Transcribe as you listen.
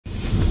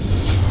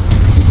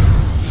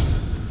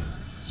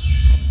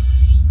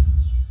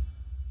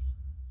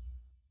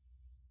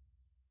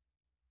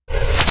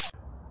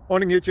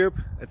Morning YouTube,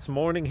 it's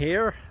morning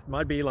here. It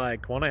might be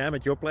like 1 a.m.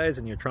 at your place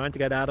and you're trying to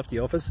get out of the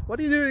office. What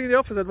are you doing in the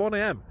office at 1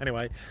 a.m?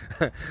 Anyway,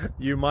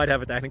 you might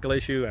have a technical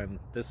issue and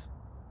this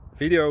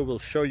video will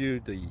show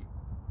you the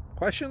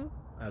question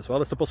as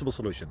well as the possible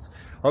solutions.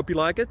 Hope you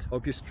like it,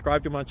 hope you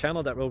subscribe to my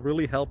channel. That will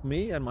really help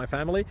me and my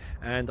family,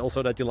 and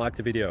also that you like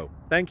the video.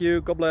 Thank you,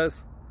 God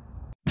bless.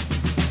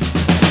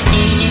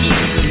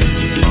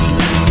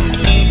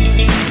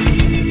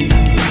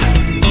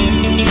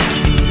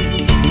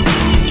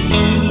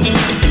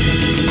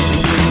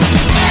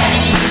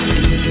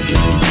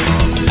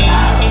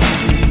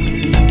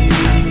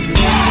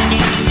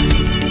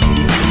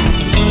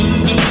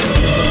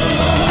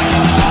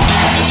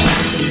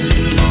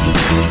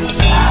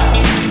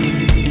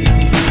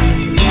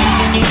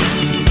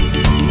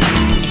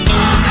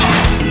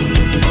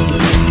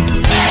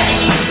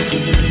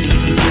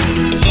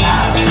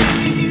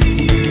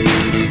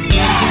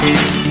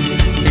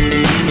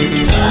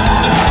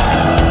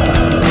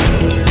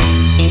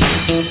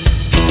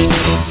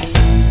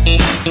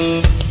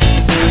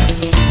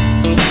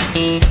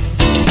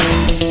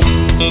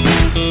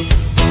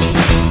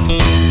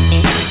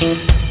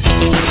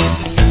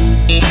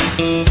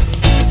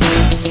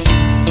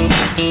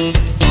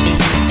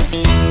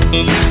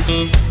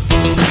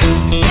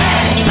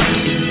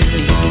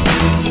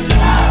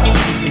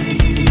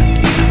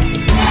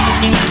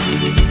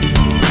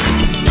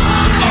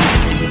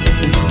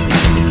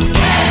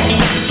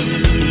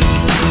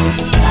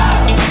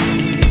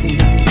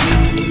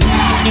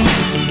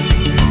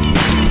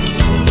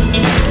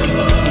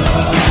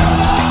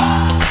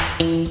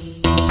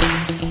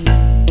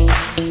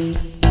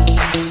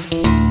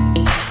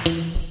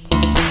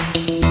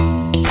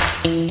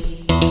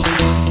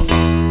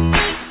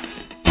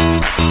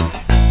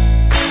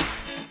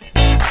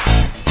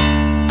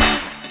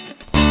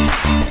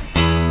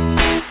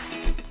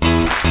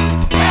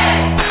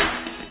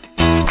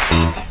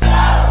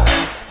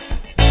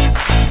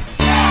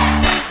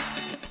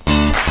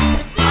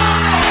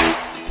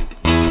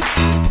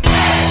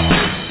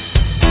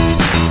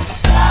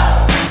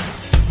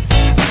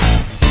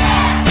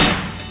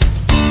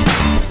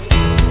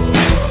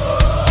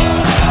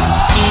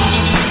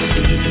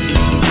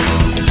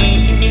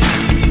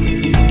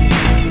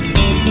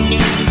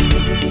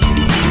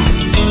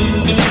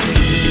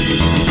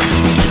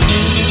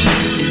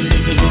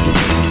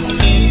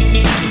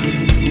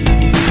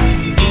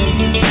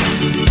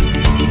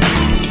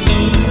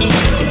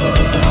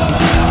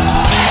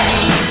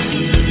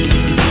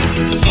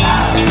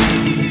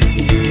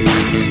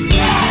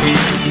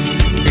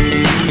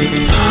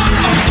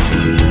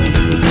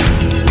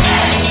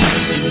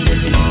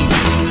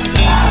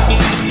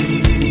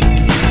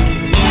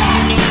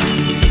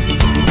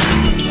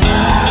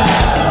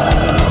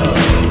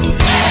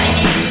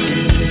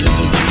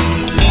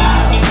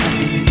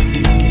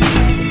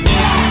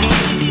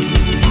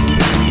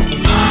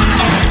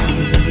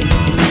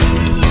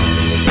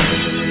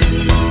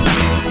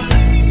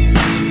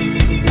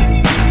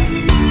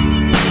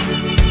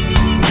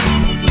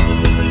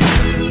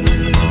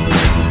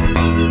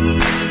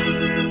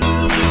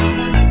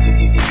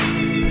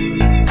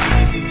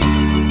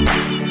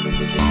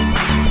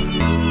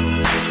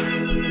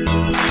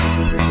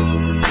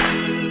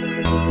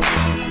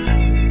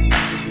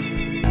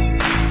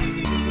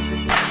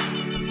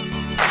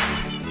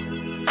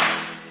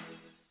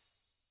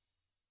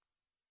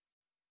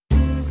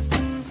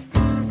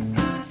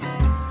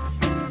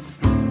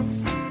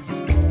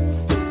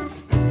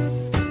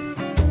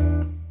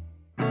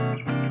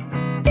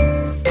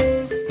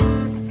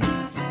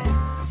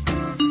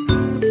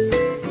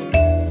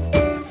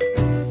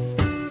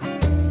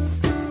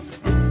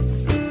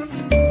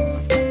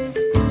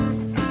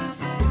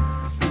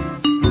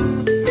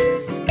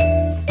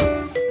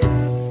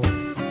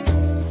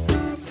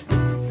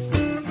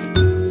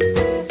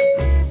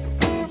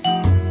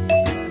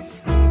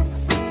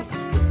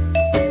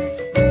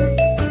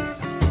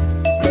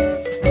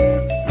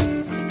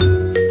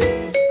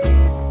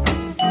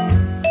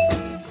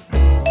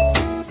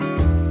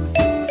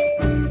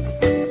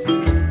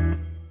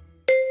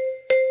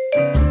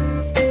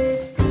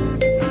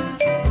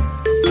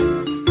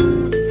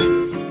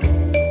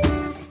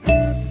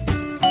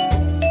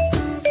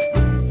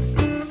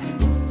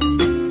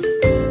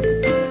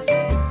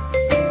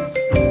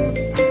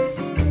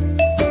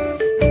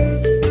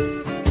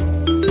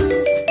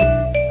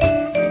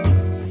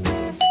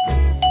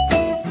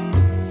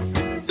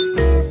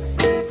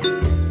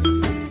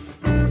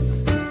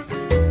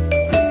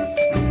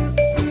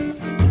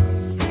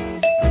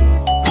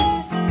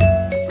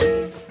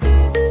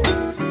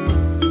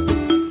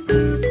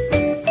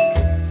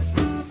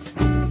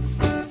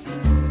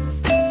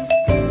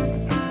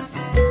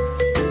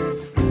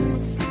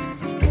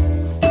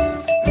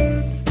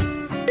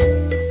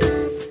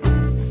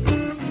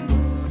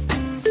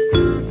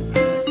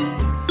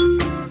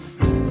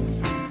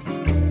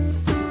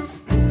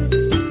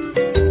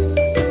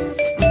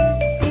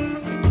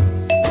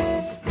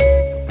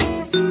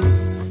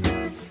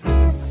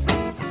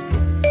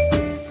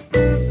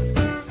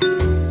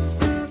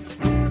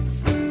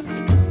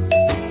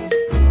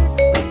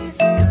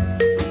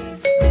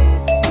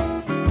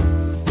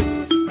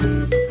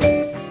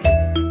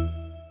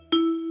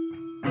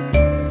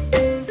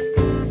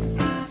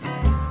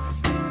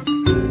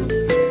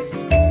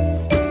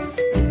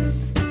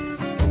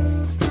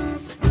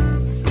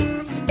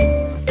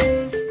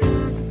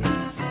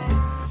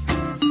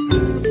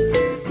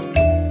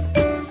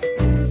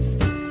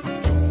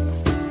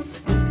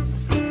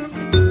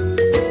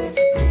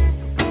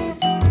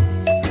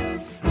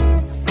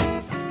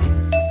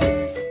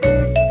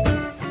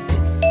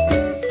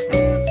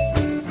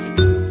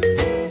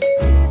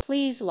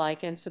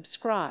 like and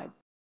subscribe.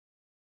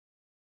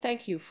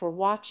 Thank you for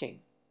watching.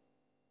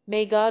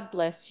 May God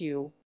bless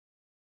you.